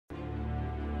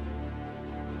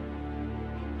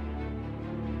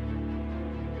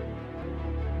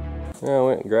Now I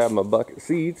went and grabbed my bucket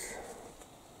seats.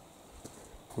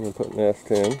 I'm going to put an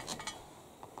S-10.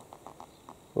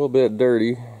 A little bit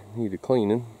dirty, need a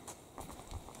cleaning.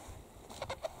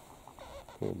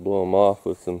 Blow them off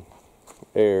with some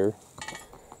air.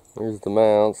 Here's the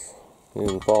mounts. They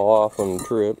didn't fall off on the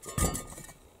trip.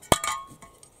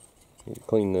 Need to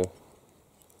clean the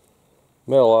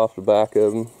metal off the back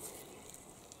of them.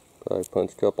 Probably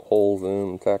punch a couple holes in them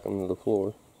and tack them to the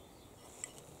floor.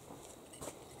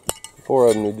 4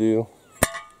 of them to do.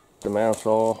 The mounts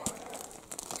all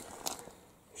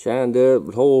shined up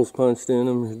with holes punched in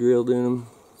them, drilled in them.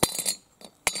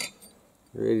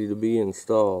 Ready to be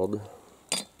installed.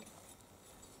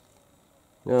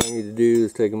 Now all I need to do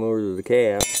is take them over to the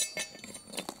cab.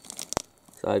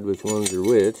 Decide which ones are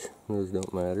which. Those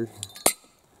don't matter.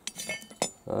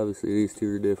 Obviously these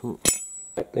two are different.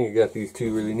 I think I got these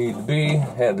two where they need to be.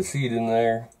 Had the seat in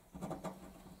there.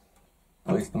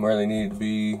 Placed them where they need to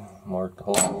be. Marked the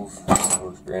holes.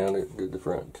 Worked around it. Did the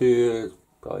front too.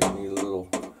 Probably need a little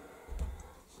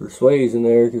persuasion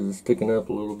there because it's sticking up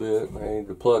a little bit. I need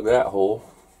to plug that hole.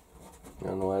 I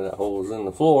don't know why that hole is in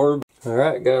the floor.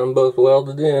 Alright, got them both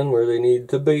welded in where they need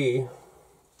to be.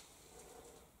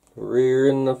 The rear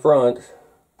and the front.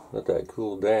 Let that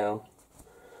cool down.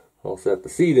 I'll set the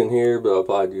seat in here, but I'll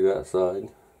probably do that side.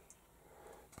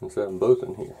 And set them both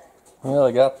in here. Well,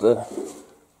 I got the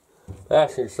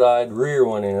passenger side rear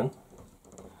one in.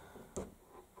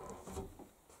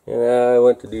 And I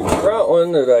went to do the front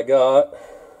one that I got.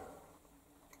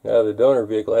 Now the donor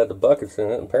vehicle had the buckets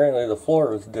in it. Apparently the floor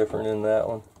was different in that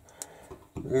one.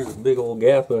 There's a big old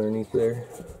gap underneath there.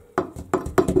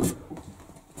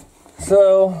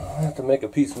 So, I have to make a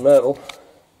piece of metal.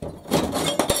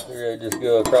 Here I just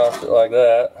go across it like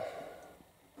that.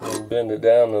 And bend it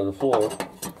down to the floor.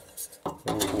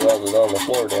 And just weld it on the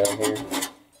floor down here.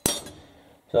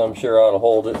 So I'm sure I ought to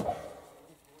hold it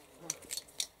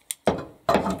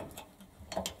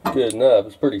good enough.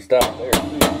 It's pretty stout there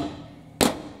too.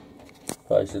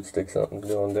 Probably should stick something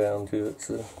going down to it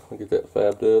so I'll get that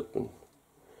fabbed up and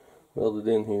welded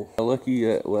in here. Now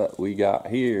looky at what we got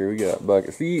here. We got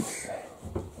bucket seats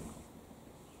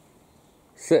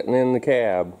sitting in the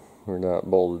cab. They're not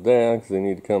bolted down because they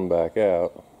need to come back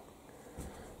out.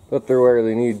 But they're where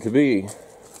they need to be.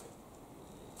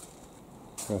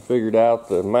 I figured out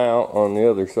the mount on the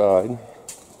other side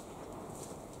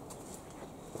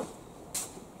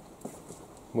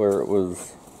where it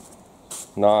was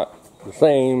not the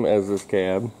same as this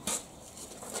cab.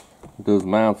 Those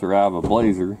mounts are out of a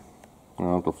blazer. I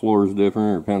don't know if the floor is different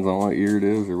or it depends on what year it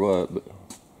is or what, but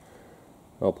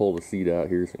I'll pull the seat out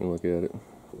here so you can look at it.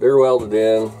 They're welded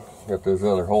in. Got those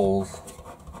other holes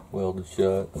welded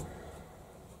shut.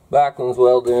 Back one's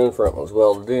welded in, front one's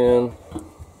welded in.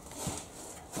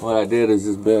 What I did is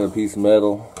just bend a piece of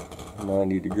metal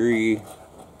 90 degree.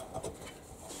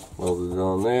 Welded it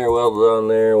on there,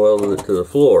 welded it to the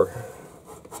floor.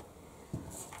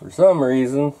 For some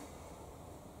reason,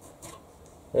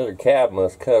 the other cab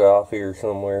must cut off here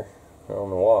somewhere. I don't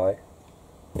know why.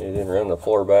 It didn't run the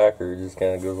floor back or it just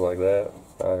kind of goes like that.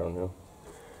 I don't know.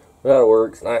 But that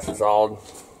works, nice and solid.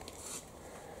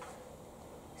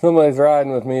 Somebody's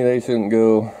riding with me, they shouldn't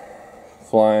go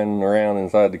flying around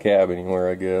inside the cab anymore,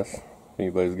 I guess. If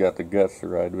anybody's got the guts to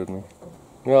ride with me.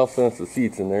 Well, since the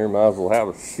seat's in there, might as well have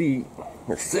a seat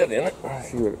or sit in it.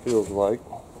 See what it feels like.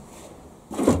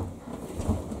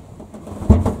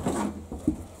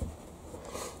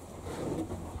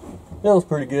 Feels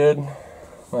pretty good.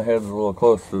 My head's a little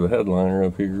close to the headliner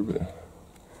up here, but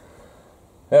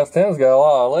S-10's got a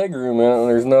lot of leg room in it and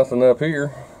there's nothing up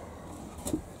here.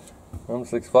 I'm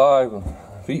 6'5",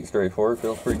 and feet straight forward,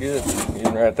 feels pretty good.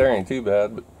 Even right there ain't too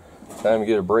bad, but time you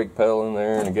get a brake pedal in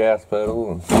there and a gas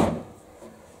pedal and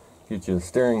get you a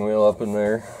steering wheel up in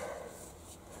there.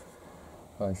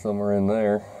 Probably somewhere in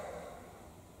there.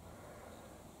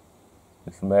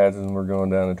 Just imagine we're going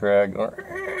down the track going,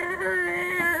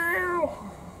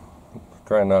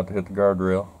 trying not to hit the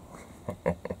guardrail.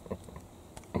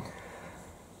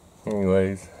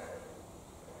 Anyways,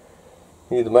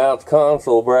 need to mount the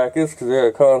console brackets because I got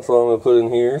a console I'm going to put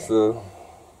in here so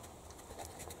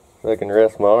I can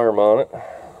rest my arm on it.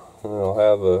 And I'll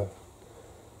have a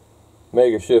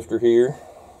mega shifter here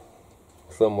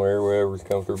somewhere, wherever's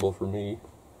comfortable for me.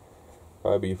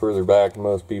 Probably be further back than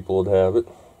most people would have it.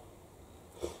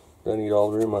 I need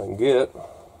all the room I can get.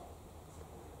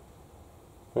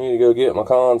 I need to go get my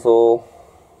console.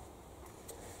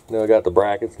 Now I got the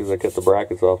brackets because I cut the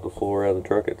brackets off the floor out of the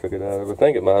truck I took it out of. I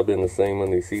think it might have been the same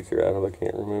one these seats are out of. I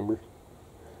can't remember.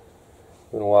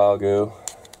 Been a while ago.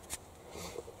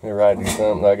 Whenever I do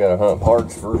something, I gotta hunt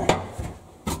parts for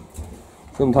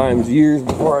sometimes years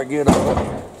before I get on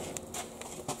it.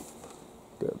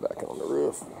 Put it back on the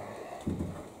roof.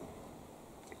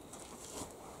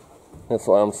 That's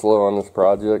why I'm slow on this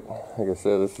project. Like I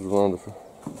said, this is one of the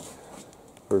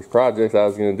first projects I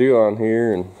was going to do on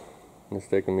here, and it's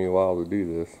taken me a while to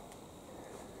do this.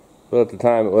 But at the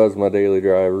time it was my daily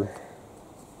driver.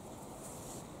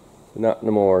 But not no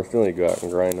more. I still need to go out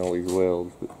and grind all these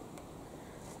welds. But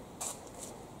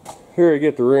here I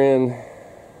get the wren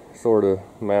sort of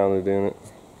mounted in it.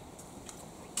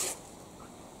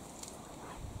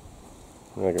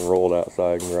 And I can roll it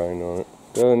outside and grind on it.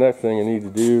 So the next thing I need to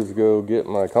do is go get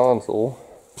my console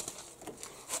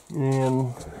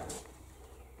and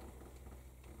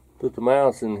put the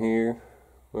mounts in here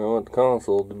where I want the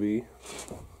console to be.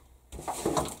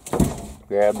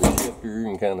 Grab the shifter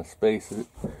and kind of space it.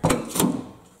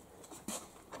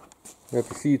 Got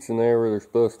the seats in there where they're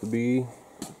supposed to be.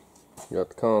 Got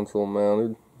the console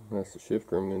mounted. That's the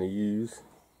shifter I'm going to use.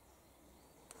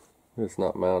 It's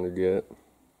not mounted yet.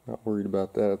 Not worried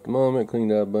about that at the moment. Cleaned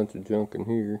out a bunch of junk in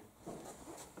here.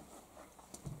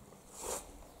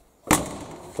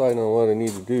 Deciding on what I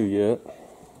need to do yet.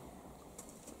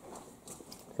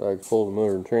 So I can pull the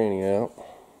motor and tranny out.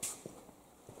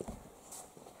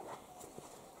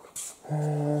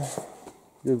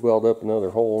 Did weld up another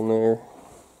hole in there.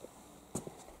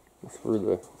 It's for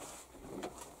the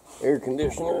air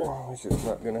conditioner, which is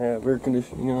not going to have air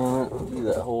conditioning on it. Do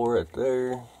that hole right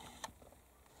there.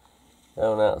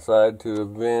 Down outside to a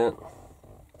vent.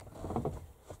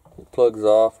 It plugs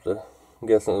off to, I'm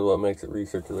guessing is what makes it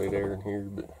recirculate air in here.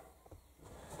 But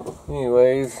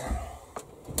anyways,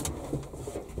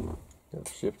 got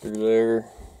the shifter there.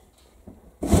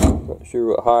 Not sure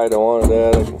what height I want it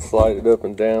at. I can slide it up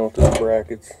and down with the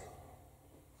brackets.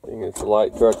 I think it's the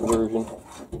light truck version.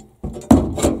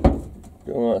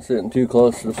 Don't want it sitting too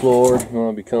close to the floor. You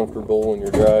want to be comfortable when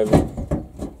you're driving.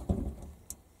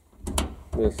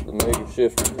 This is the mega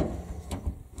shifter.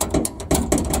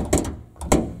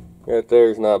 Right there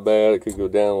is not bad. It could go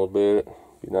down a little bit.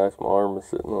 Be nice. My arm is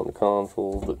sitting on the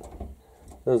console, but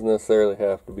it doesn't necessarily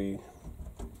have to be.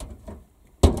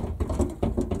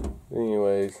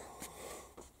 Anyways,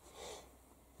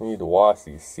 I need to wash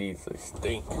these seats. They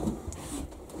stink.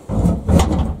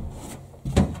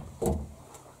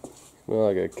 Smell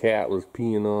like a cat was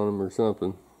peeing on them or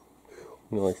something.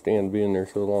 You know, I stand being there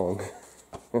so long.